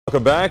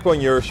Welcome back. When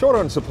you're short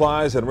on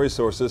supplies and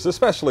resources,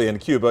 especially in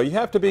Cuba, you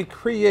have to be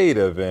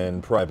creative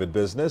in private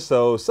business.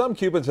 So some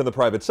Cubans in the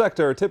private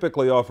sector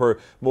typically offer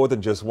more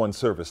than just one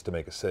service to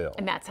make a sale.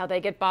 And that's how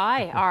they get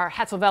by. Our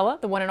Havana,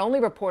 the one and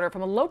only reporter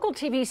from a local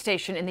TV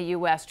station in the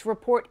U.S. to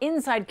report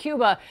inside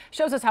Cuba,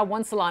 shows us how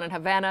one salon in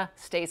Havana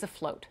stays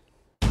afloat.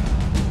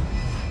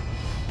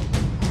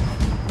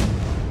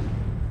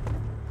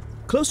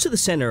 Close to the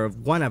center of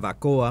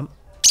Guanabacoa,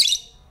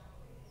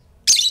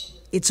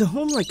 it's a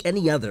home like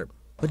any other.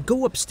 But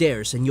go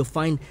upstairs and you'll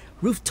find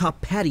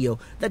rooftop patio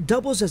that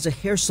doubles as a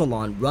hair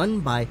salon run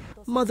by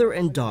mother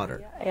and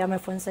daughter.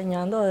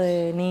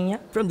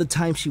 From the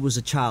time she was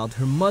a child,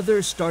 her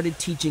mother started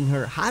teaching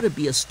her how to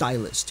be a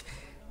stylist.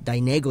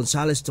 Daine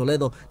Gonzalez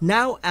Toledo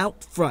now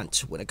out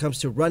front when it comes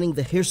to running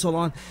the hair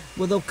salon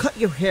where they'll cut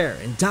your hair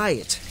and dye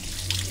it.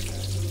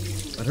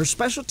 But her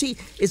specialty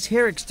is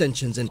hair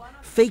extensions and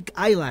fake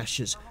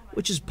eyelashes,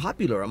 which is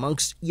popular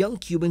amongst young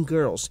Cuban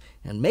girls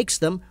and makes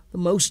them the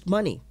most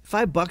money.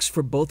 $5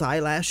 for both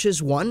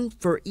eyelashes, one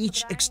for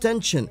each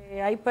extension.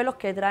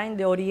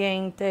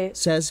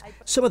 Says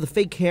some of the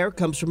fake hair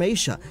comes from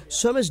Asia.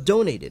 Some is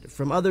donated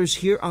from others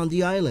here on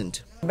the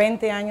island.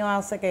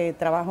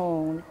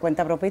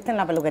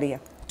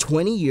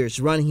 20 years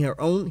running her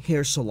own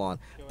hair salon.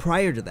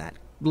 Prior to that,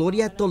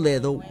 Gloria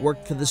Toledo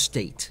worked for the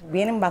state.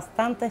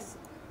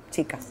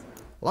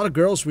 A lot of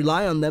girls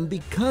rely on them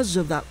because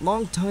of that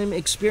long-time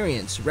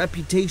experience,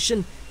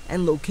 reputation,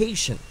 and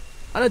location.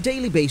 On a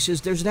daily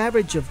basis, there's an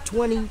average of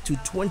 20 to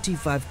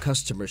 25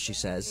 customers, she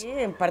says.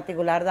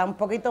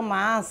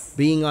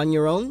 Being on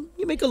your own,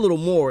 you make a little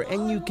more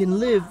and you can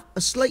live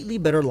a slightly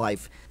better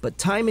life. But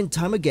time and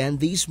time again,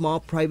 these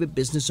small private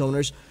business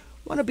owners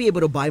want to be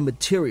able to buy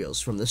materials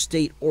from the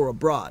state or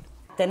abroad.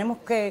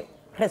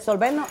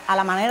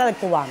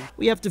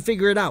 We have to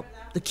figure it out.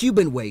 The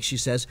Cuban way, she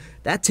says.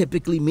 That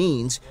typically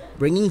means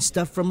bringing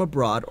stuff from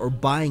abroad or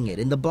buying it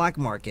in the black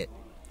market.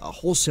 A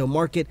wholesale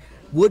market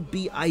would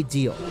be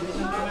ideal.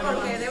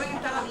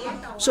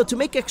 So to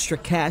make extra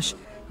cash,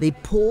 they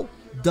pull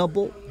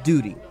double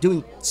duty,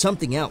 doing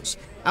something else.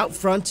 Out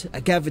front,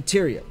 a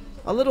cafeteria.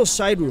 A little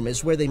side room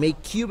is where they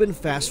make Cuban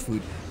fast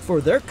food for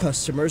their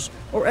customers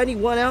or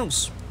anyone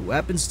else who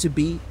happens to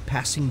be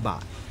passing by.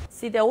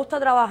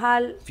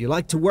 If you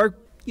like to work,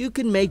 you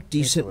can make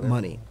decent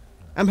money.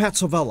 I'm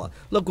Havana,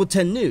 Local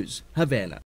 10 News, Havana.